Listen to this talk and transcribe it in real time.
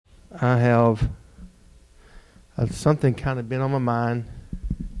I have something kind of been on my mind,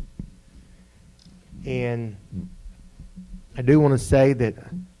 and I do want to say that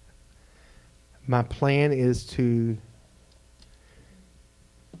my plan is to,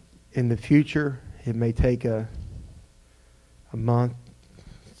 in the future, it may take a month,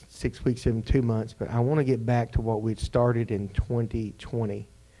 6 weeks, even 2 months, but I want to get back to what we'd started in 2020. I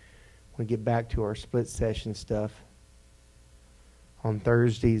want to get back to our split session stuff on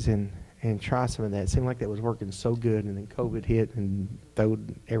Thursdays and try some of that. It seemed like that was working so good, and then COVID hit and threw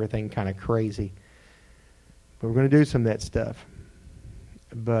everything kind of crazy. But we're going to do some of that stuff.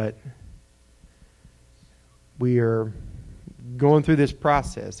 But we are going through this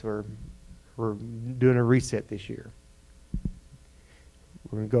process. We're doing a reset this year.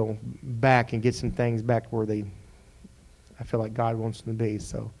 We're going to go back and get some things back where I feel like God wants them to be.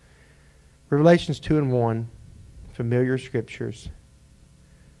 So, Revelations 2 and 1, familiar scriptures.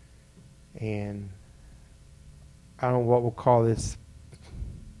 And I don't know what we'll call this,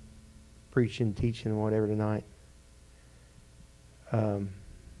 preaching, teaching, whatever tonight.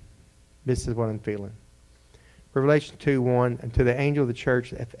 This is what I'm feeling. Revelation 2:1, and to the angel of the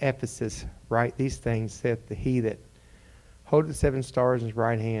church of Ephesus write these things, saith he that holdeth the 7 stars in his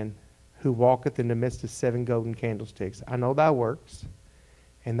right hand, who walketh in the midst of 7 golden candlesticks. I know thy works,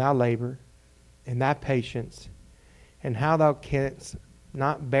 and thy labor, and thy patience, and how thou canst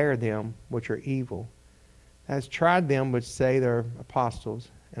not bear them which are evil. Thou hast tried them which say they are apostles,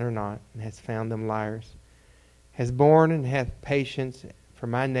 and are not, and hast found them liars. Hast borne and hath patience, for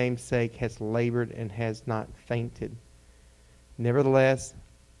my name's sake hast labored, and has not fainted. Nevertheless,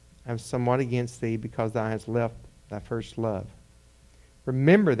 I am somewhat against thee, because thou hast left thy first love.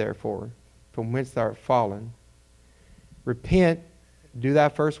 Remember, therefore, from whence thou art fallen. Repent, do thy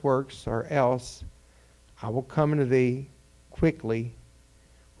first works, or else I will come unto thee quickly,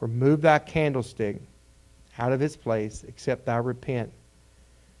 remove thy candlestick out of its place, except thou repent.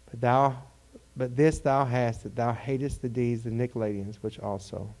 But this thou hast, that thou hatest the deeds of the Nicolaitans, which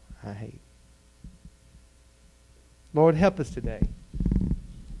also I hate. Lord, help us today.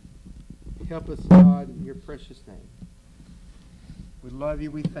 Help us, God, in your precious name. We love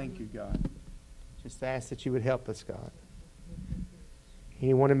you. We thank you, God. Just ask that you would help us, God.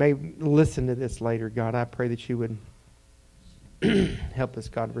 Anyone who may listen to this later, God, I pray that you would help us,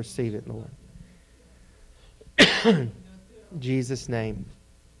 God, to receive it, Lord. In Jesus' name.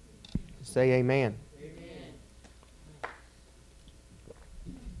 Say amen. Amen.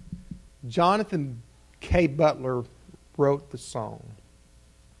 Jonathan K. Butler wrote the song,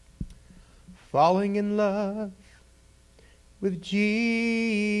 Falling in Love with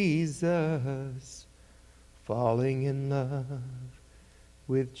Jesus, falling in love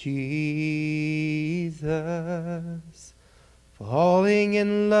with Jesus, falling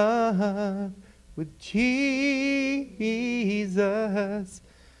in love with Jesus,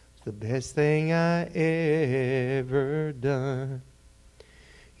 the best thing I ever done.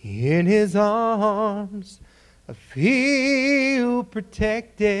 In his arms I feel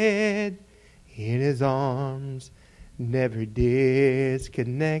protected, in his arms never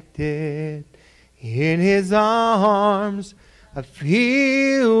disconnected, in his arms I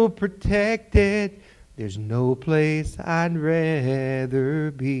feel protected. There's no place I'd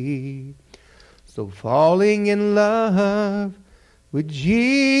rather be. So falling in love with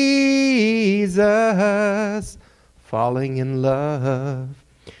Jesus, falling in love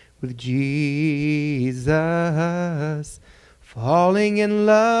with Jesus, falling in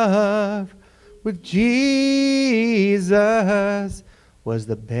love with Jesus was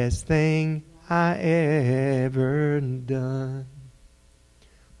the best thing I ever done.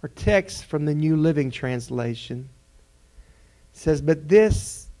 Our text from the New Living Translation says,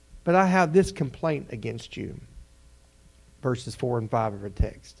 But I have this complaint against you. Verses 4 and 5 of our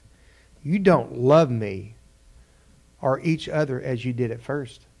text. You don't love me or each other as you did at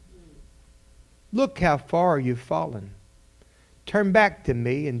first. Look how far you've fallen. Turn back to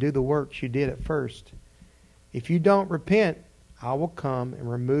me and do the works you did at first. If you don't repent, I will come and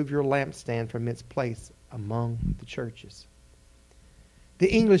remove your lampstand from its place among the churches.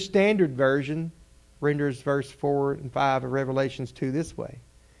 The English Standard Version renders verse 4 and 5 of Revelations 2 this way.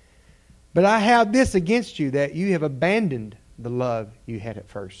 But I have this against you, that you have abandoned the love you had at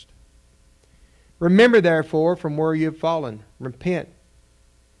first. Remember, therefore, from where you have fallen. Repent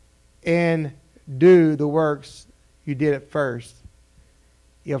and do the works you did at first.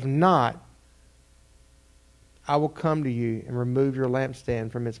 If not, I will come to you and remove your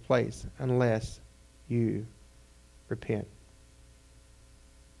lampstand from its place unless you repent.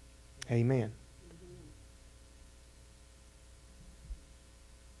 Amen.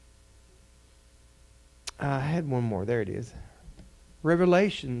 I had one more. There it is.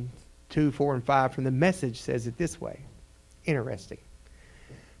 Revelation 2, 4, and 5 from the Message says it this way. Interesting.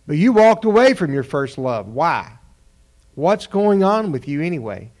 But you walked away from your first love. Why? What's going on with you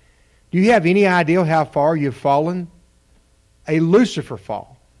anyway? Do you have any idea how far you've fallen? A Lucifer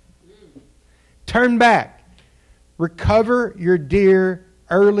fall. Turn back. Recover your dear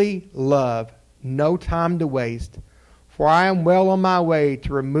early love. No time to waste. For I am well on my way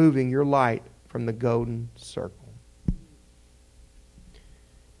to removing your light from the golden circle.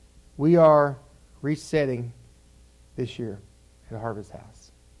 We are resetting this year at Harvest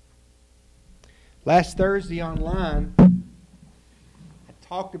House. Last Thursday online, I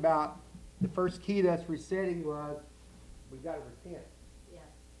talked about the first key that's resetting was we've got to repent. Yeah.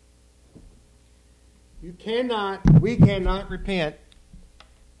 We cannot repent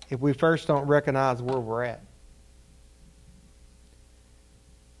if we first don't recognize where we're at.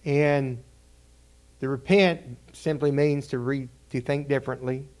 And to repent simply means to think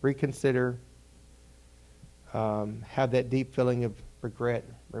differently, reconsider, have that deep feeling of regret,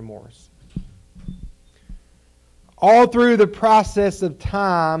 remorse. All through the process of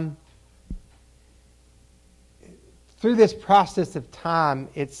time,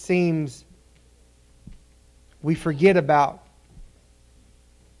 it seems we forget about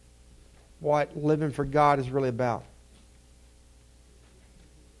what living for God is really about.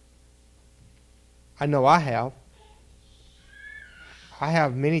 I know I have. I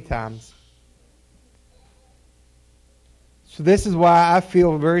have many times. So this is why I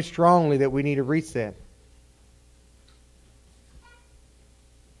feel very strongly that we need a reset.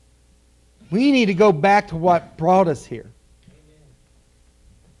 We need to go back to what brought us here.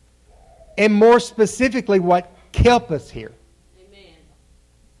 And more specifically, what kept us here. Amen.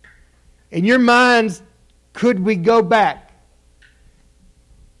 In your minds, could we go back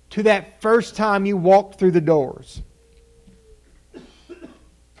to that first time you walked through the doors?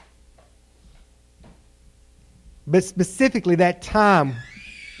 But specifically that time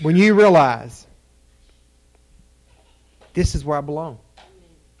when you realize, this is where I belong.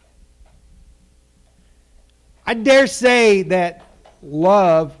 I dare say that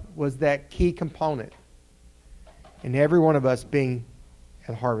love was that key component in every one of us being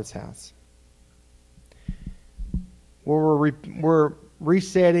at Harvest House. We're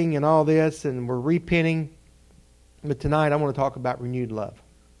resetting and all this, and we're repenting. But tonight I want to talk about renewed love.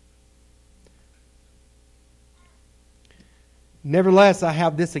 Nevertheless, I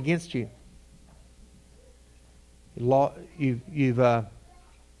have this against you. You've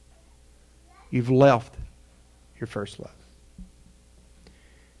left your first love.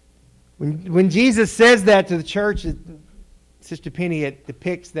 When Jesus says that to the church, Sister Penny, it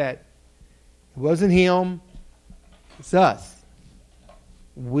depicts that it wasn't him, it's us.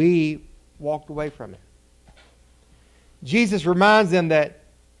 We walked away from it. Jesus reminds them that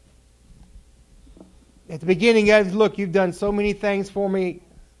at the beginning, guys, look, you've done so many things for me.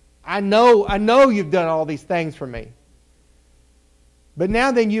 I know you've done all these things for me. But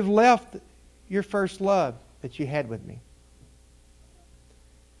now then you've left your first love that you had with me.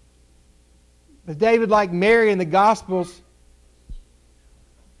 But David, like Mary in the Gospels,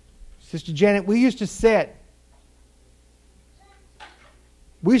 Sister Janet, we used to sit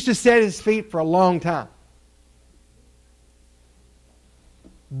at his feet for a long time.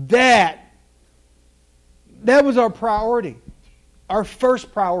 That was our priority. Our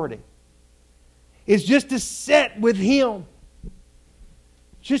first priority is just to sit with him.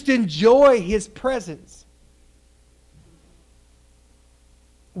 Just enjoy his presence.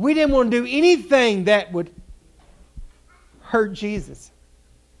 We didn't want to do anything that would hurt Jesus.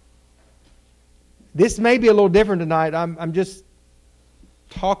 This may be a little different tonight. I'm just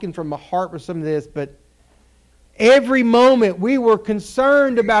talking from my heart with some of this, but every moment we were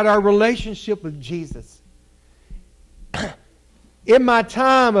concerned about our relationship with Jesus. In my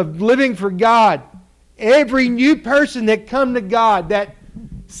time of living for God, every new person that come to God that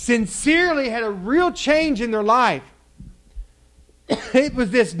sincerely had a real change in their life, it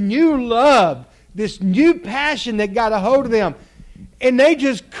was this new love, this new passion that got a hold of them. And they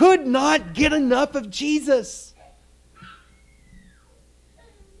just could not get enough of Jesus.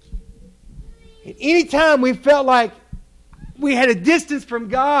 And anytime we felt like we had a distance from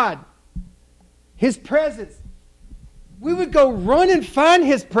God, His presence, we would go run and find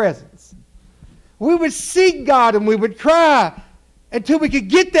His presence. We would seek God and we would cry until we could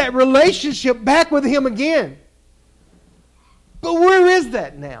get that relationship back with Him again. But where is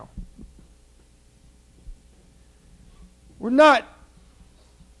that now? We're not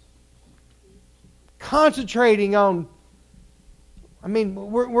concentrating on I mean,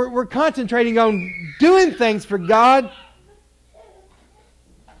 we're concentrating on doing things for God.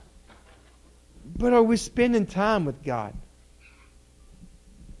 But are we spending time with God?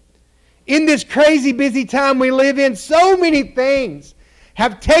 In this crazy busy time we live in, so many things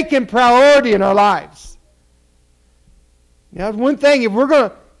have taken priority in our lives. Now, one thing, if we're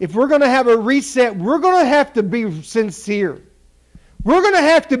going to have a reset, we're going to have to be sincere. We're going to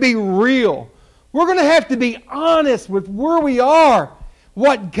have to be real. We're going to have to be honest with where we are,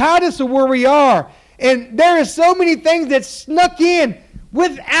 what got us to where we are. And there are so many things that snuck in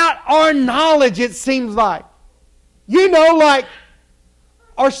without our knowledge, it seems like. You know, like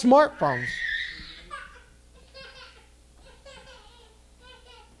our smartphones.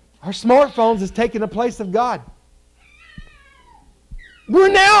 Our smartphones has taken the place of God. We're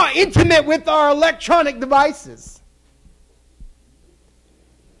now intimate with our electronic devices.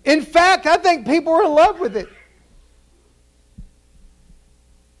 In fact, I think people are in love with it.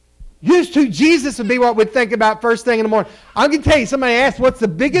 Used to, Jesus would be what we'd think about first thing in the morning. I'm going to tell you, somebody asked, what's the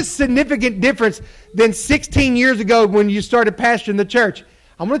biggest significant difference than 16 years ago when you started pastoring the church?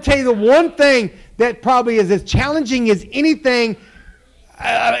 I'm going to tell you the one thing that probably is as challenging as anything.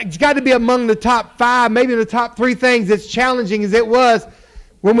 It's got to be among the top 5, maybe the top 3 things that's challenging as it was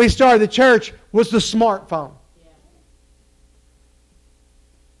when we started the church was the smartphone.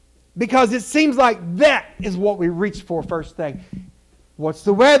 Because it seems like that is what we reach for first thing. What's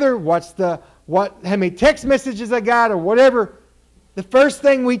the weather? How many text messages I got or whatever. The first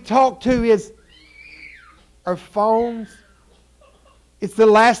thing we talk to is our phones. It's the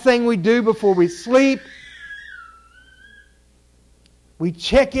last thing we do before we sleep. We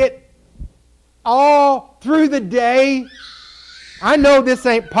check it all through the day. I know this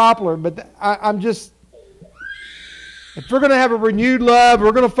ain't popular, but I'm just... If we're going to have a renewed love,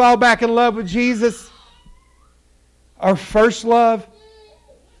 we're going to fall back in love with Jesus, our first love.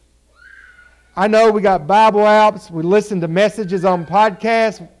 I know we got Bible apps. We listen to messages on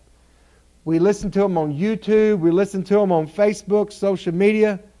podcasts. We listen to them on YouTube. We listen to them on Facebook, social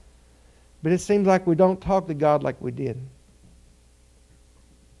media. But it seems like we don't talk to God like we did.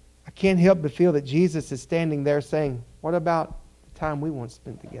 I can't help but feel that Jesus is standing there saying, what about the time we once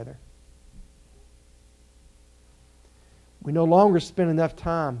spent together? We no longer spend enough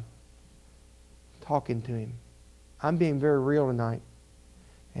time talking to Him. I'm being very real tonight.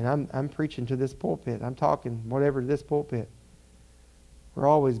 And I'm preaching to this pulpit. I'm talking whatever to this pulpit. We're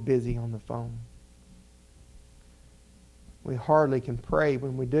always busy on the phone. We hardly can pray.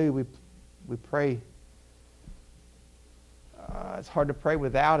 When we do, we pray. It's hard to pray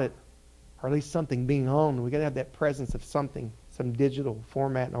without it, or at least something being on. We've got to have that presence of something, some digital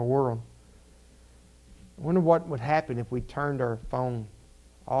format in our world. I wonder what would happen if we turned our phone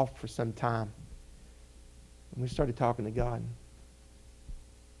off for some time and we started talking to God.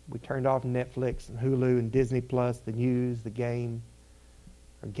 We turned off Netflix and Hulu and Disney Plus, the news, the game,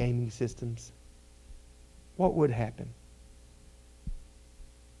 our gaming systems. What would happen?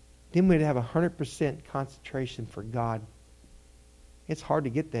 Then we'd have 100% concentration for God. It's hard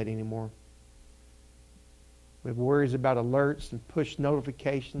to get that anymore. We have worries about alerts and push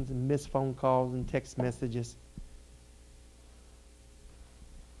notifications and missed phone calls and text messages.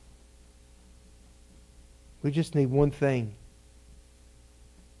 We just need one thing,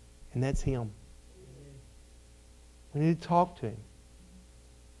 and that's Him. We need to talk to Him.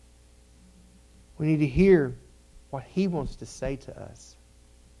 We need to hear what He wants to say to us.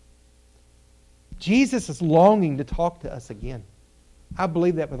 Jesus is longing to talk to us again. I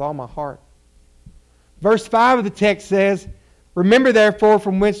believe that with all my heart. Verse 5 of the text says, remember therefore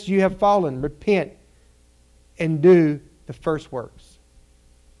from whence you have fallen, repent and do the first works.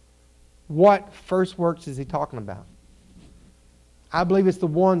 What first works is he talking about? I believe it's the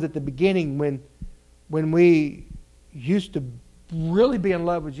ones at the beginning when we used to really be in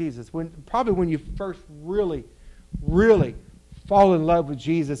love with Jesus. Probably when you first really, really fall in love with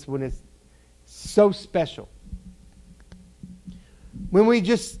Jesus, when it's so special. When we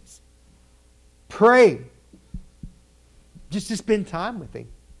just pray, just to spend time with Him.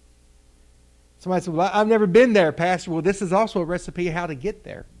 Somebody said, well, I've never been there, Pastor. Well, this is also a recipe how to get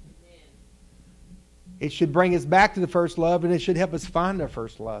there. Amen. It should bring us back to the first love, and it should help us find our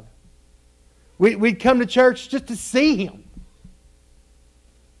first love. We'd come to church just to see Him.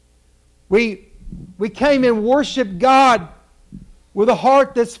 We came and worshiped God with a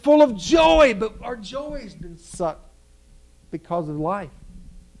heart that's full of joy, but our joy has been sucked because of life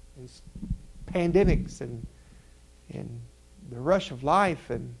and pandemics and the rush of life.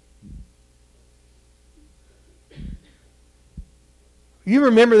 And you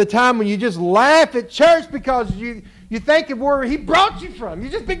remember the time when you just laughed at church because you think of where He brought you from. You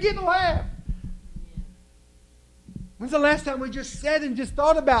just begin to laugh. When's the last time we just sat and just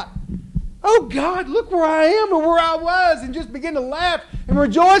thought about, oh God, look where I am and where I was, and just begin to laugh and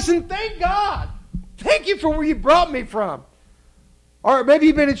rejoice and thank God. Thank you for where you brought me from. Or maybe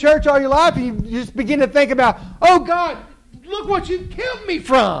you've been in church all your life and you just begin to think about, oh God, look what you kept me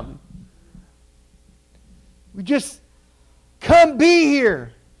from. We just come be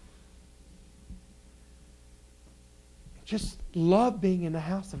here. Just love being in the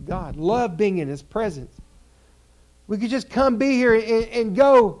house of God. Love being in His presence. We could just come be here and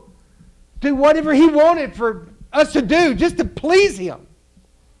go do whatever He wanted for us to do just to please Him.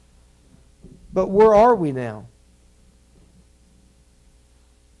 But where are we now?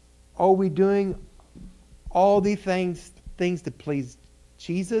 Are we doing all these things to please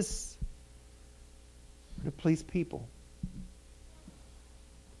Jesus or to please people?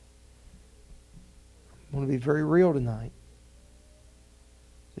 I want to be very real tonight.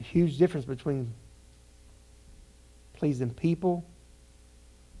 There's a huge difference between pleasing people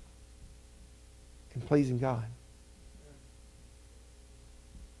and pleasing God.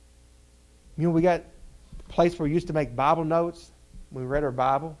 You know, we got a place where we used to make Bible notes when we read our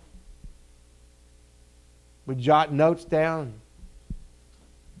Bible. We'd jot notes down.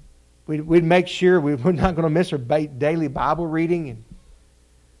 We'd make sure we were not going to miss our daily Bible reading. And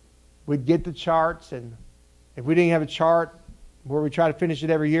we'd get the charts. And if we didn't have a chart where we try to finish it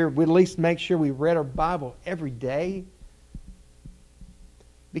every year, we'd at least make sure we read our Bible every day.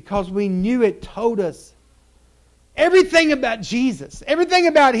 Because we knew it told us everything about Jesus, everything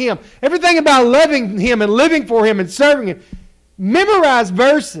about Him, everything about loving Him and living for Him and serving Him. Memorize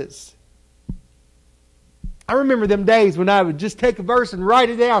verses. I remember them days when I would just take a verse and write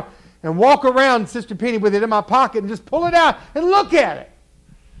it down and walk around, Sister Penny, with it in my pocket and just pull it out and look at it.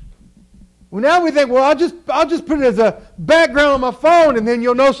 Well, now we think, well, I'll just put it as a background on my phone, and then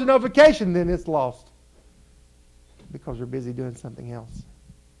you'll notice a notification, then it's lost because we're busy doing something else.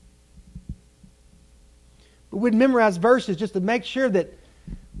 But we'd memorize verses just to make sure that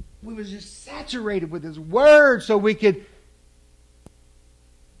we was just saturated with His Word so we could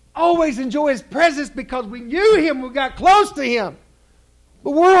always enjoy His presence because we knew Him, we got close to Him.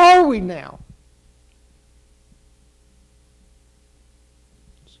 But where are we now?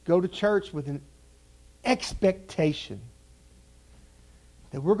 Just go to church with an expectation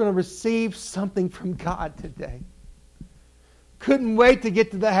that we're going to receive something from God today. Couldn't wait to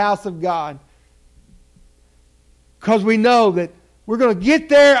get to the house of God. Because we know that we're going to get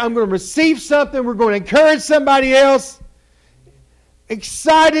there, I'm going to receive something, we're going to encourage somebody else.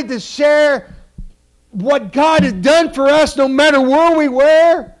 Excited to share what God has done for us no matter where we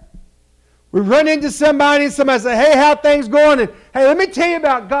were. We run into somebody and somebody says, hey, how things going? And hey, let me tell you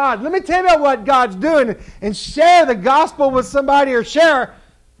about God. Let me tell you about what God's doing. And share the gospel with somebody or share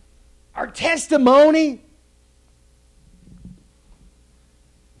our testimony.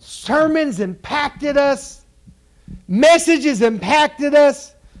 Sermons impacted us. Messages impacted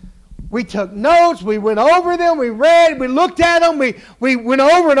us. We took notes, we went over them, we read, we looked at them, we went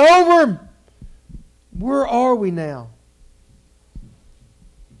over and over them. Where are we now?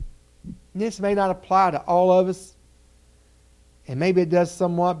 This may not apply to all of us, and maybe it does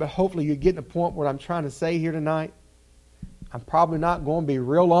somewhat, but hopefully you're getting the point what I'm trying to say here tonight. I'm probably not going to be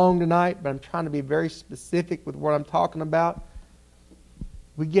real long tonight, but I'm trying to be very specific with what I'm talking about.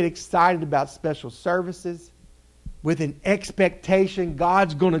 We get excited about special services with an expectation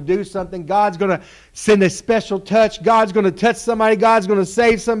God's going to do something. God's going to send a special touch. God's going to touch somebody. God's going to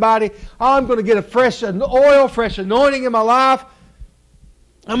save somebody. I'm going to get a fresh oil, fresh anointing in my life.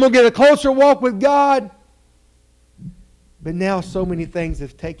 I'm going to get a closer walk with God. But now so many things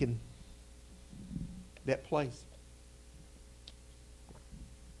have taken that place.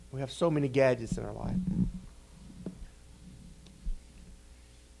 We have so many gadgets in our life.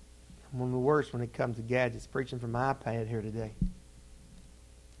 I'm one of the worst when it comes to gadgets, preaching from my iPad here today.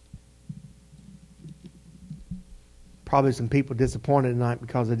 Probably some people disappointed tonight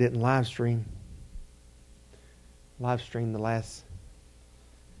because I didn't live stream. Live stream the last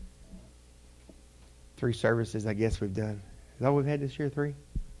 3 services I guess we've done. Is that all we've had this year, 3?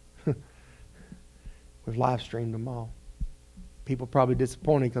 We've live streamed them all. People probably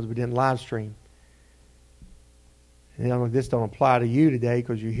disappointed because we didn't live stream. And I don't know if this don't apply to you today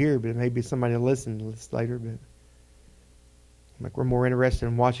because you're here, but it may be somebody will listen to this later. But like we're more interested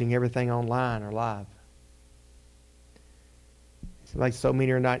in watching everything online or live. It's like so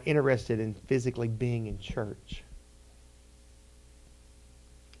many are not interested in physically being in church.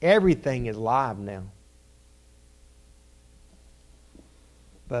 Everything is live now.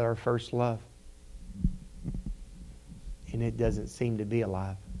 But our first love. and it doesn't seem to be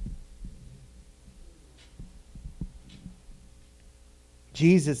alive.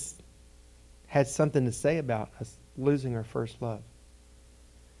 Jesus had something to say about us losing our first love.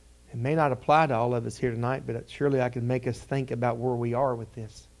 It may not apply to all of us here tonight, but surely I can make us think about where we are with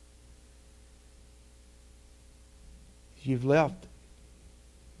this. You've left.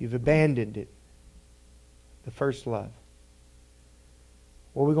 You've abandoned it. The first love.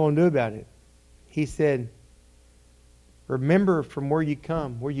 What are we going to do about it? He said, remember from where you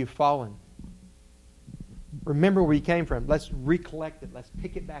come, where you've fallen. Remember where you came from. Let's recollect it. Let's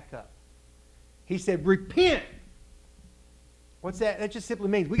pick it back up. He said, repent. What's that? That just simply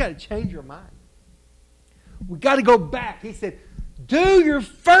means we got to change our mind. We got to go back. He said, do your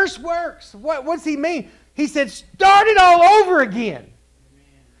first works. What's he mean? He said, start it all over again.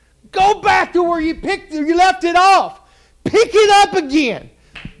 Amen. Go back to where you left it off. Pick it up again.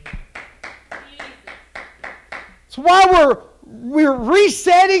 That's why we're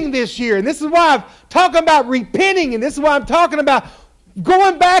resetting this year. And this is why I'm talking about repenting. And this is why I'm talking about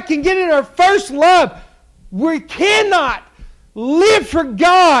going back and getting our first love. We cannot live for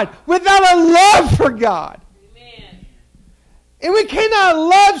God without a love for God. Amen. And we cannot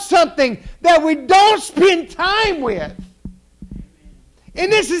love something that we don't spend time with. Amen.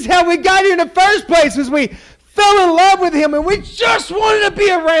 And this is how we got here in the first place, was we fell in love with Him and we just wanted to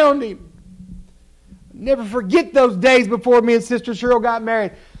be around Him. Never forget those days before me and Sister Cheryl got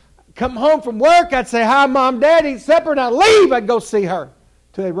married. Come home from work, I'd say, hi, Mom, Dad, eat supper, and I'd leave. I'd go see her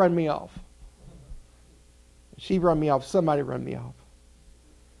till they run me off. She run me off. Somebody run me off.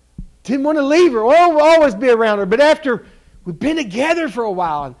 Didn't want to leave her. We'll always be around her. But after we've been together for a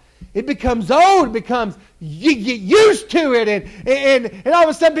while, and it becomes old, it becomes, you get used to it, and all of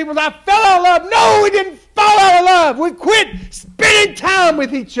a sudden people say, I fell out of love. No, we didn't fall out of love. We quit spending time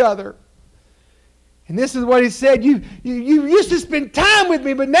with each other. And this is what he said, you used to spend time with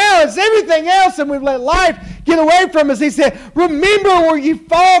me, but now it's everything else, and we've let life get away from us. He said, remember where you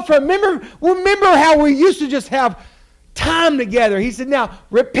fall from. Remember how we used to just have time together. He said, now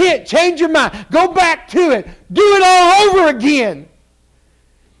repent, change your mind, go back to it, do it all over again.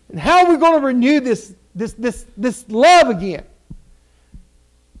 And how are we going to renew this love again?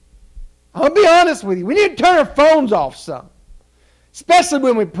 I'll be honest with you. We need to turn our phones off some, especially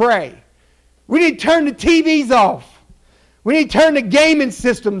when we pray. We need to turn the TVs off. We need to turn the gaming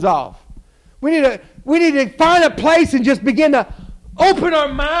systems off. We need to find a place and just begin to open our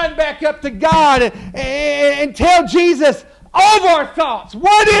mind back up to God and tell Jesus all of our thoughts.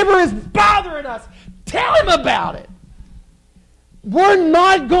 Whatever is bothering us, tell Him about it. We're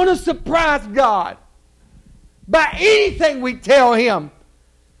not going to surprise God by anything we tell Him.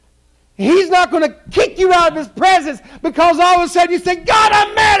 He's not going to kick you out of His presence because all of a sudden you say, God,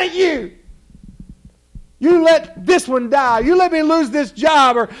 I'm mad at you. You let this one die. You let me lose this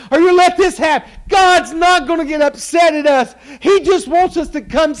job, or you let this happen. God's not going to get upset at us. He just wants us to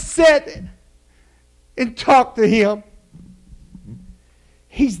come sit and talk to Him.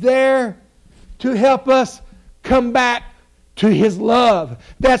 He's there to help us come back to His love.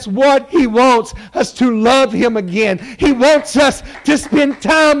 That's what He wants, us to love Him again. He wants us to spend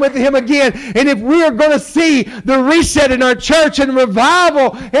time with Him again. And if we are going to see the reset in our church and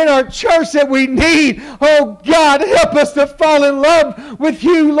revival in our church that we need, oh God, help us to fall in love with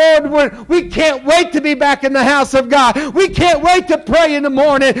You, Lord. We can't wait to be back in the house of God. We can't wait to pray in the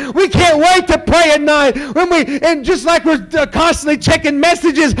morning. We can't wait to pray at night. And just like we're constantly checking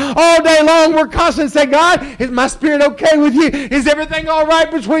messages all day long, we're constantly saying, God, is my spirit okay with You? Is everything all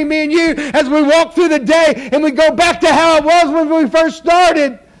right between me and You as we walk through the day and we go back to how it was when we first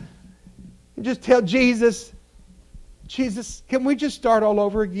started? And just tell Jesus, can we just start all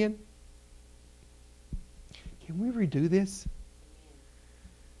over again? Can we redo this?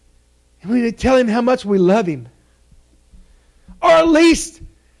 And we need to tell Him how much we love Him. Or at least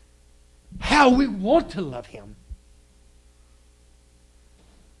how we want to love Him.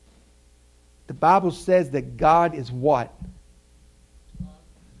 The Bible says that God is what?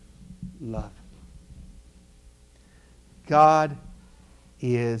 Love. God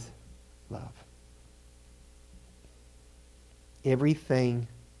is love. Everything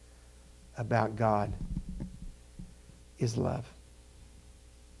about God is love.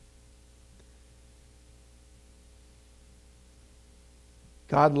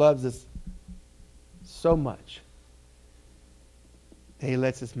 God loves us so much that He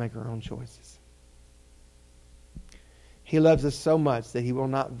lets us make our own choices. He loves us so much that He will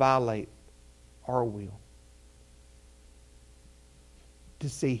not violate our will to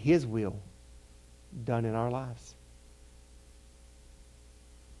see His will done in our lives.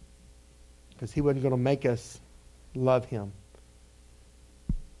 Because He wasn't going to make us love Him.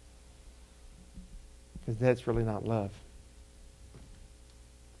 Because that's really not love.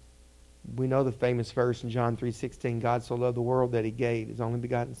 We know the famous verse in John 3:16, God so loved the world that He gave His only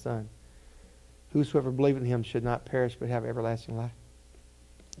begotten Son. Whosoever believeth in Him should not perish but have everlasting life.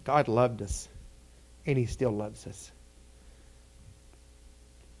 God loved us, and He still loves us.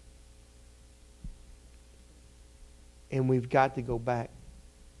 And we've got to go back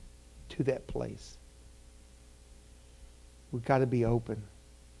to that place. We've got to be open.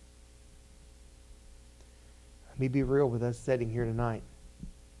 Let me be real with us sitting here tonight.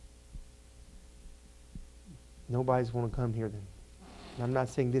 Nobody's going to come here then. And I'm not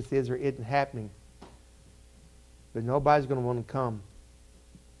saying this is or isn't happening. But nobody's going to want to come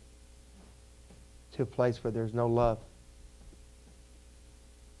to a place where there's no love.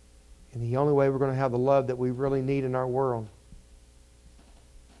 And the only way we're going to have the love that we really need in our world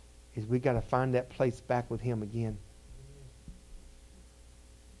is we got to find that place back with Him again.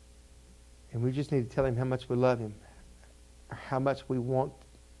 And we just need to tell Him how much we love Him, or how much we want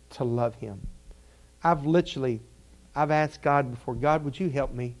to love Him. I've asked God before, God, would you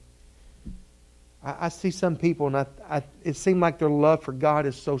help me? I see some people, and it seems like their love for God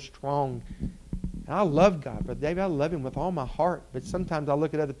is so strong. And I love God, Brother David. I love Him with all my heart. But sometimes I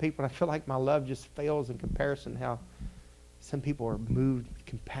look at other people, and I feel like my love just fails in comparison how some people are moved with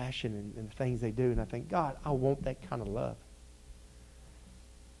compassion and the things they do. And I think, God, I want that kind of love.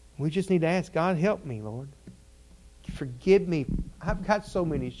 We just need to ask, God, help me, Lord. Forgive me. I've got so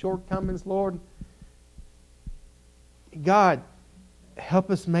many shortcomings, Lord. God,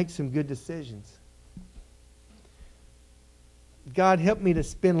 help us make some good decisions. God, help me to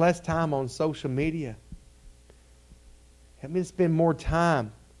spend less time on social media. Help me to spend more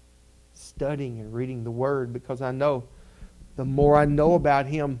time studying and reading the Word, because I know the more I know about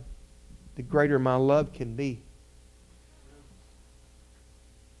Him, the greater my love can be.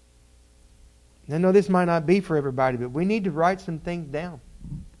 And I know this might not be for everybody, but we need to write some things down,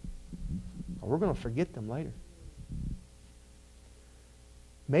 or we're going to forget them later.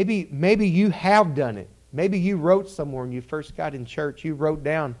 Maybe you have done it. Maybe you wrote somewhere when you first got in church, you wrote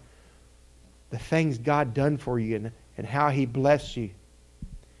down the things God done for you and how He blessed you.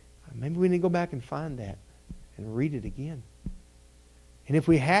 Maybe we need to go back and find that and read it again. And if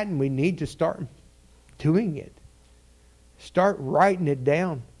we hadn't, we need to start doing it. Start writing it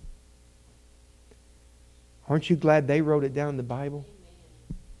down. Aren't you glad they wrote it down in the Bible?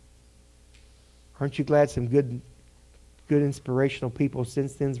 Aren't you glad some good inspirational people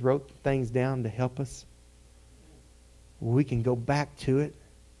since then wrote things down to help us? We can go back to it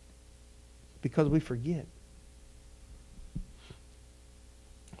because we forget.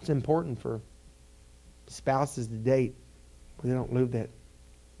 It's important for spouses to date where they don't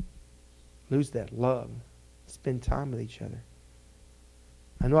lose that love. Spend time with each other.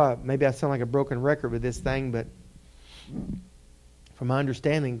 I know maybe I sound like a broken record with this thing, but from my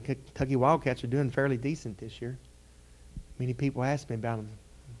understanding, Kentucky Wildcats are doing fairly decent this year. Many people ask me about them.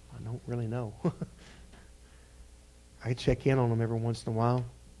 I don't really know. I check in on them every once in a while.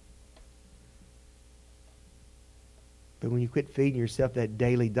 But when you quit feeding yourself that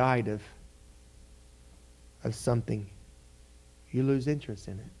daily diet of something, you lose interest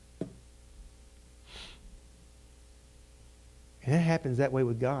in it. And it happens that way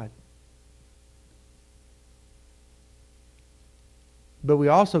with God. But we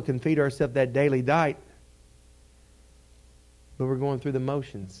also can feed ourselves that daily diet, but we're going through the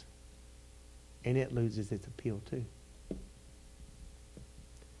motions, and it loses its appeal too.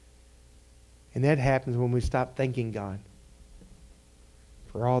 And that happens when we stop thanking God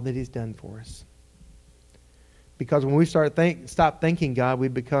for all that He's done for us. Because when we stop thanking God, we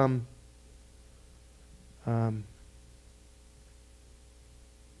become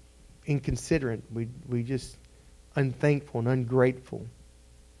inconsiderate. We just unthankful and ungrateful.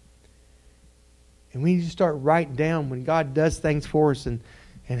 And we need to start writing down when God does things for us and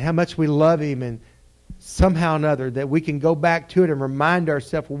how much we love Him, and somehow or another that we can go back to it and remind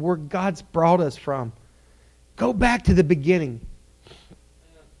ourselves where God's brought us from. Go back to the beginning.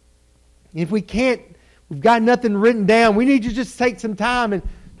 If we can't, we've got nothing written down, we need to just take some time and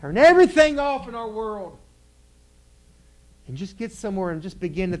turn everything off in our world and just get somewhere and just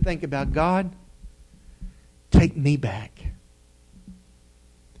begin to think about, God, take me back.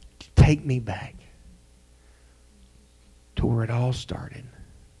 Take me back to where it all started.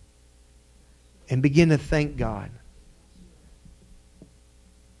 And begin to thank God.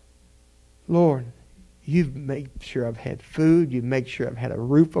 Lord, You've made sure I've had food. You've made sure I've had a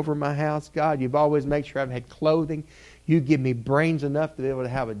roof over my house, God. You've always made sure I've had clothing. You give me brains enough to be able to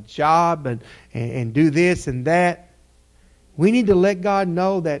have a job and do this and that. We need to let God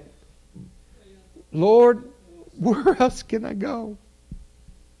know that, Lord, where else can I go?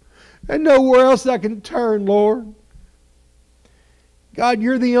 I know where else I can turn, Lord. God,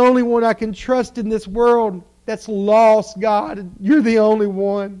 you're the only one I can trust in this world that's lost, God. You're the only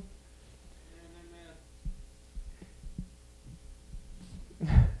one.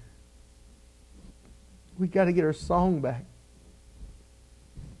 We got to get our song back.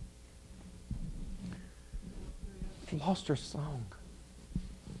 We've lost our song.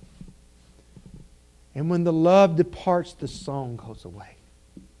 And when the love departs, the song goes away.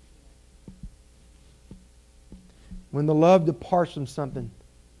 When the love departs from something,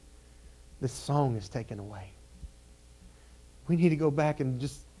 the song is taken away. We need to go back and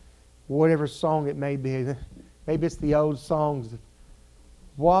just, whatever song it may be, maybe it's the old songs.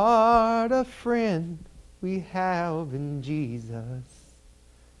 What a friend we have in Jesus.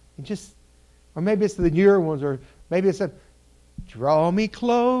 And just, or maybe it's the newer ones, or maybe it's a, draw me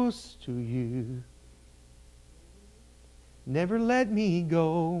close to you. Never let me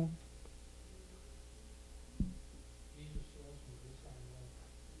go.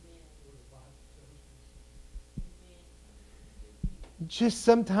 Just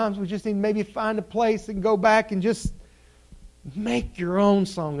sometimes we just need to maybe find a place and go back and just make your own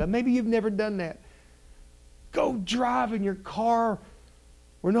song. Maybe you've never done that. Go drive in your car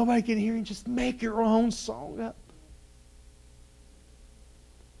where nobody can hear you and just make your own song up.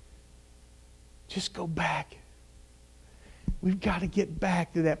 Just go back. We've got to get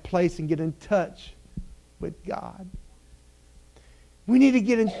back to that place and get in touch with God. We need to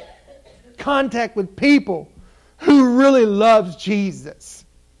get in contact with people who really loves Jesus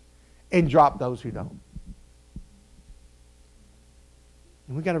and drop those who don't.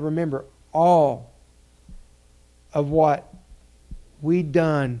 And we've got to remember all of what we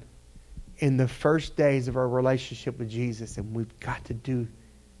done in the first days of our relationship with Jesus, and we've got to do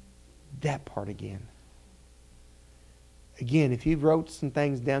that part again. Again, if you wrote some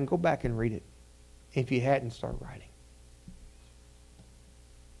things down, go back and read it. If you hadn't, start writing.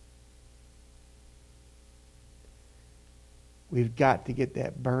 We've got to get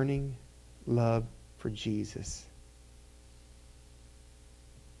that burning love for Jesus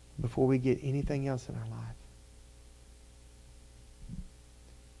before we get anything else in our life.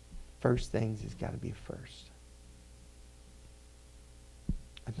 First things has got to be first.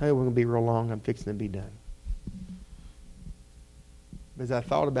 I tell you we're going to be real long. I'm fixing to be done. But as I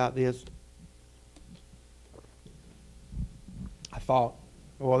thought about this, I thought,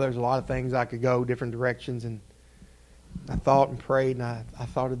 well, there's a lot of things I could go different directions, and I thought and prayed, and I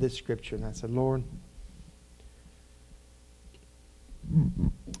thought of this scripture, and I said, Lord,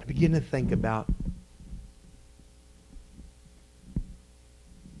 I begin to think about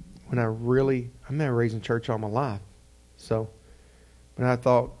when I'm not raised in church all my life. So, but I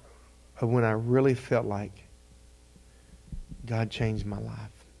thought of when I really felt like God changed my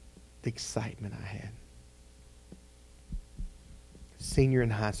life, the excitement I had. Senior in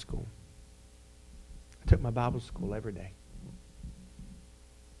high school. I took my Bible to school every day.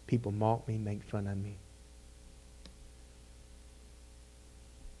 People mock me, make fun of me.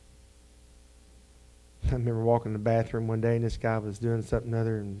 I remember walking in the bathroom one day and this guy was doing something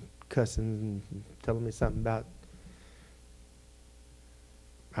other and cussing and telling me something about,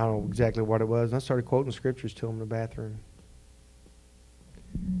 I don't know exactly what it was. And I started quoting scriptures to him in the bathroom.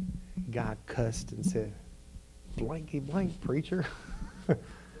 Guy cussed and said, blanky blank, preacher. But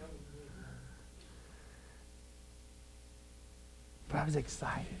I was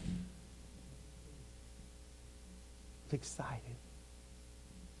excited. I was excited.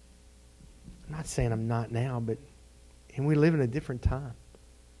 I'm not saying I'm not now, and we live in a different time.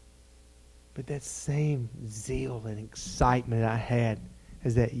 But that same zeal and excitement I had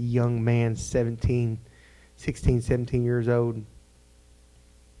as that young man, 16, 17 years old. And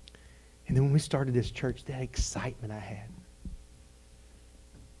then when we started this church, that excitement I had.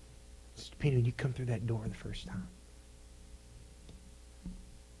 Peter, when you come through that door the first time,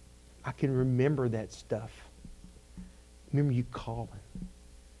 I can remember that stuff. Remember you calling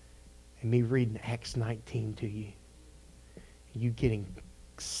and me reading Acts 19 to you. And you getting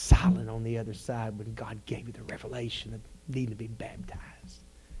silent on the other side when God gave you the revelation of needing to be baptized.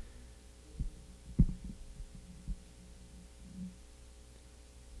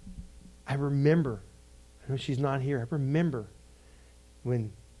 I remember, I know she's not here, I remember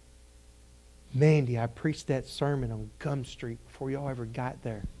when Mandy, I preached that sermon on Gum Street before y'all ever got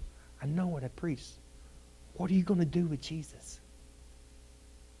there. I know what I preached. What are you going to do with Jesus?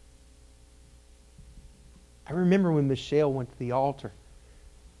 I remember when Michelle went to the altar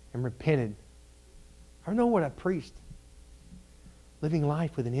and repented. I know what I preached. Living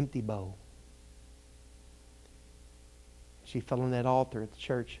life with an empty bowl. She fell on that altar at the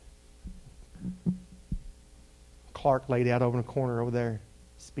church. Clark laid out over in the corner over there,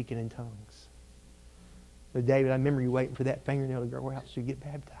 speaking in tongues. But David, I remember you waiting for that fingernail to grow out so you get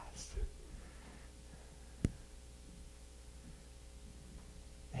baptized.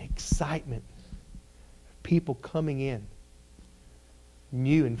 The excitement of people coming in,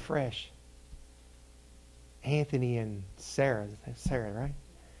 new and fresh. Anthony and Sarah, that's Sarah, right?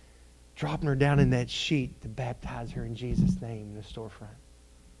 Dropping her down in that sheet to baptize her in Jesus' name in the storefront.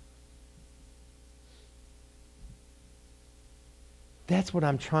 That's what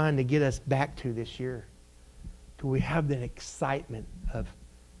I'm trying to get us back to this year. Do we have that excitement of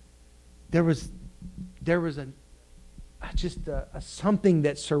there was something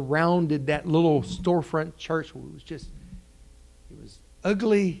that surrounded that little storefront church. It was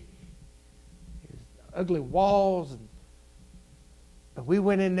ugly. It was ugly walls. But we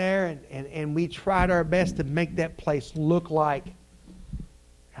went in there and we tried our best to make that place look like,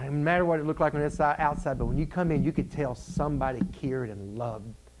 it didn't matter what it looked like on the outside, but when you come in, you could tell somebody cared and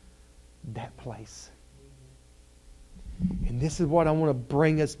loved that place. And this is what I want to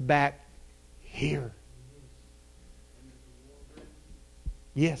bring us back here.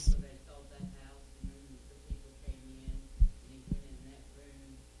 Yes.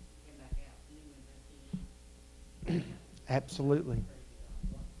 Absolutely.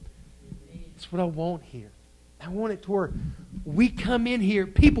 That's what I want here. I want it to where we come in here,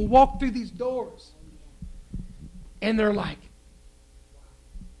 people walk through these doors, and they're like,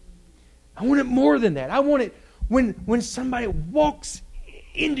 I want it more than that. I want it when somebody walks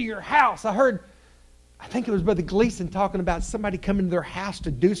into your house. I think it was Brother Gleason talking about somebody coming to their house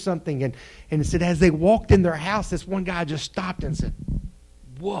to do something, and it said as they walked in their house, this one guy just stopped and said,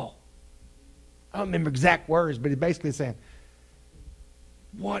 whoa. I don't remember exact words, but he basically saying,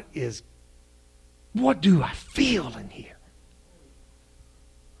 what do I feel in here?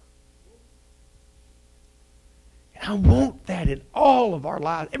 And I want that in all of our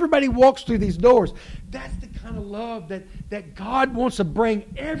lives. Everybody walks through these doors. That's the kind of love that God wants to bring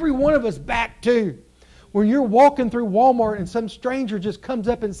every one of us back to. When you're walking through Walmart and some stranger just comes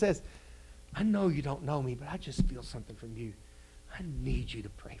up and says, I know you don't know me, but I just feel something from you. I need you to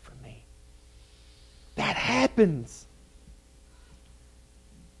pray for me. That happens.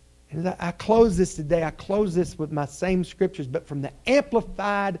 And as I close this today, I close this with my same scriptures, but from the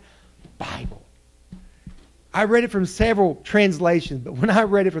Amplified Bible. I read it from several translations, but when I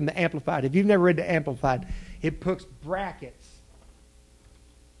read it from the Amplified, if you've never read the Amplified, it puts brackets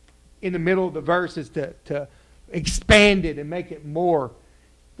in the middle of the verses to expand it and make it more.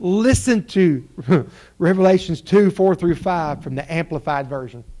 Listen to Revelations 2:4-5 from the Amplified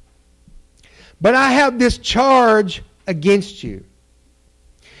version. But I have this charge against you,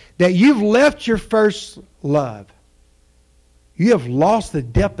 that you've left your first love. You have lost the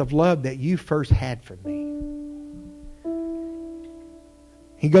depth of love that you first had for me.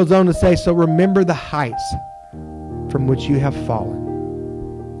 He goes on to say, so remember the heights from which you have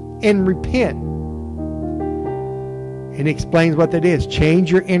fallen. And repent. And he explains what that is.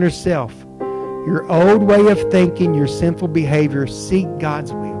 Change your inner self. Your old way of thinking, your sinful behavior. Seek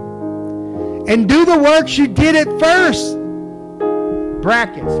God's will. And do the works you did at first.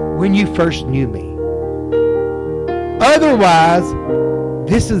 Brackets, when you first knew me. Otherwise,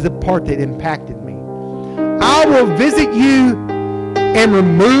 this is the part that impacted me. I will visit you and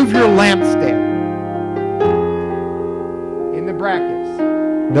remove your lampstand. In the brackets,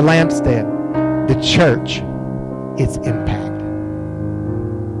 the lampstand, the church, its impact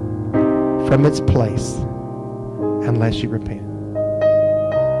from its place unless you repent.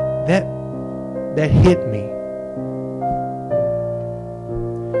 That hit me.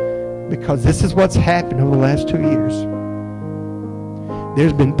 Because this is what's happened over the last 2 years.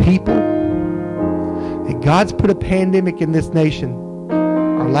 There's been people that God's put a pandemic in this nation,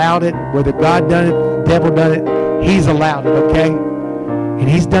 or allowed it, whether God done it, the devil done it, He's allowed it, okay? And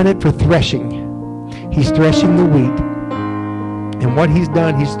He's done it for threshing. He's threshing the wheat. And what He's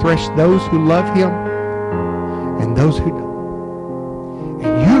done, He's threshed those who love Him and those who don't.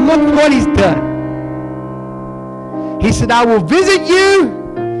 And you look what He's done. He said, I will visit you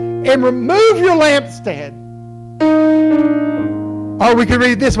and remove your lampstand. Or we can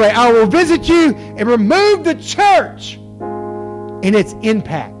read it this way. I will visit you and remove the church and its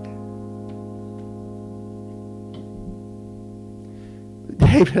impact.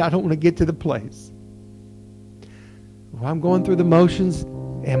 David, I don't want to get to the place Well, I'm going through the motions,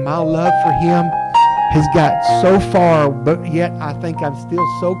 and my love for him has got so far, but yet I think I'm still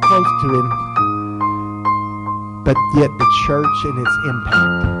so close to him. But yet the church and its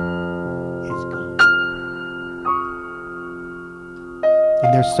impact is gone.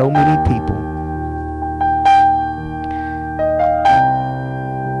 And there's so many people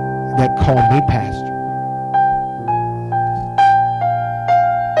that call me pastor.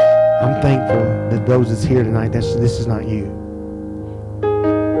 I'm thankful that those that's here tonight, this is not you.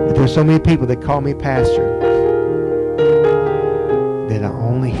 But there's so many people that call me pastor that I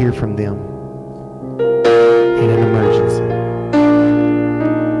only hear from them in an emergency.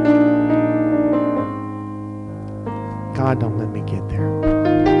 God, don't let me get there.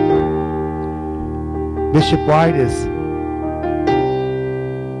 Bishop White is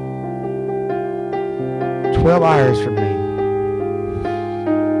 12 hours from me.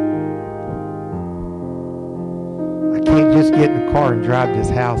 I can't just get in the car and drive to his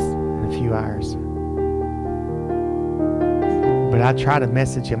house in a few hours. But I try to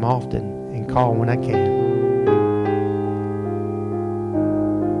message him often and call when I can.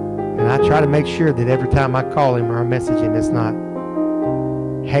 And I try to make sure that every time I call him or I message him, it's not,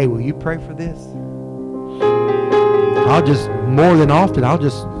 hey, will you pray for this? More than often, I'll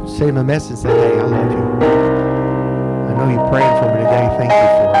just send him a message and say, hey, I love you. I know you're praying for me today. Thank you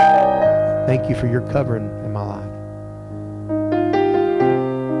for it. Thank you for your covering in my life.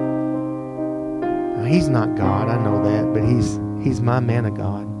 Now, he's not God, I know that, but he's my man of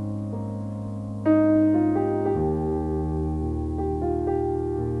God.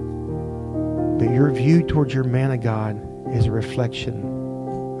 But your view towards your man of God is a reflection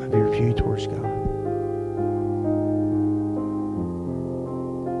of your view towards God.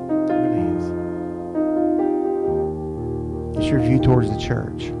 It really is. It's your view towards the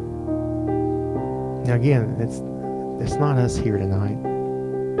church. Now again, it's not us here tonight.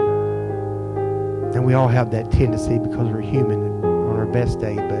 And we all have that tendency because we're human on our best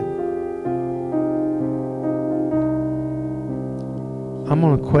day, but I'm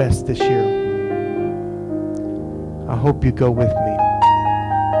on a quest this year. I hope you go with me.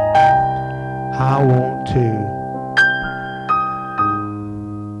 I want to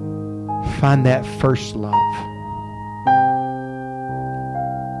find that first love.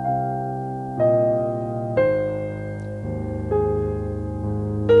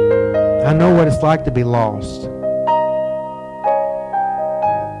 I know what it's like to be lost.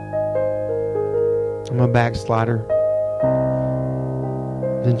 I'm a backslider. I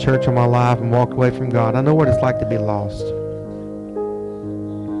was in church all my life and walked away from God. I know what it's like to be lost.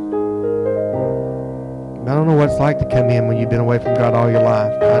 I don't know what it's like to come in when you've been away from God all your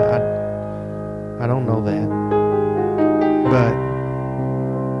life. I don't know that. But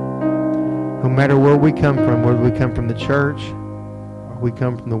no matter where we come from, whether we come from the church or we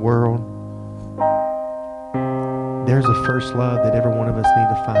come from the world, there's a first love that every one of us need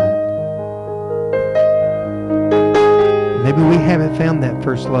to find. Maybe we haven't found that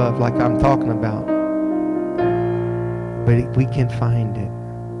first love like I'm talking about, but we can find it.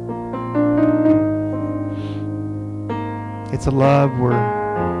 It's a love where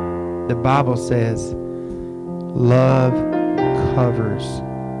the Bible says love covers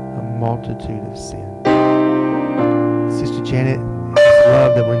a multitude of sin. Sister Janet, it's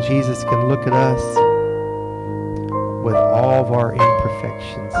love that when Jesus can look at us with all of our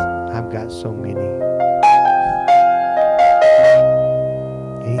imperfections, I've got so many.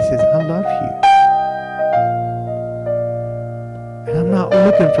 And he says, I love you. And I'm not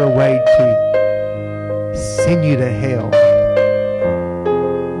looking for a way to send you to hell.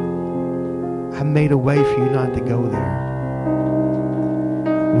 I made a way for you not to go there.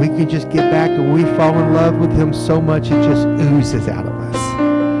 We can just get back and we fall in love with him so much it just oozes out of us.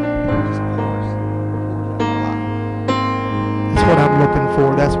 That's what I'm looking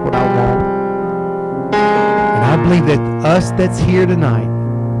for. That's what I want. And I believe that us that's here tonight,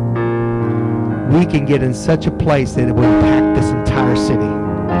 we can get in such a place that it will impact this entire city.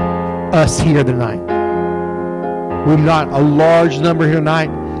 Us here tonight. We're not a large number here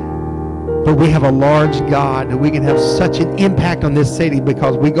tonight, but we have a large God that we can have such an impact on this city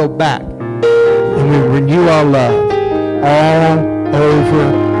because we go back and we renew our love all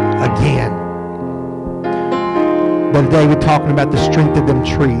over again. Brother David talking about the strength of them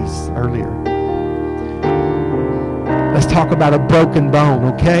trees earlier. Let's talk about a broken bone,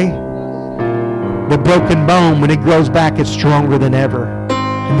 okay? The broken bone, when it grows back, it's stronger than ever.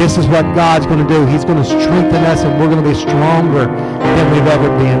 And this is what God's going to do. He's going to strengthen us, and we're going to be stronger than we've ever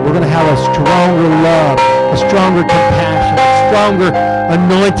been. We're going to have a stronger love, a stronger compassion, a stronger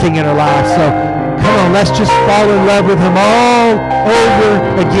anointing in our lives. So Come on, let's just fall in love with him all over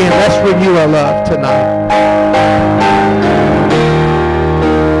again. Let's renew our love tonight.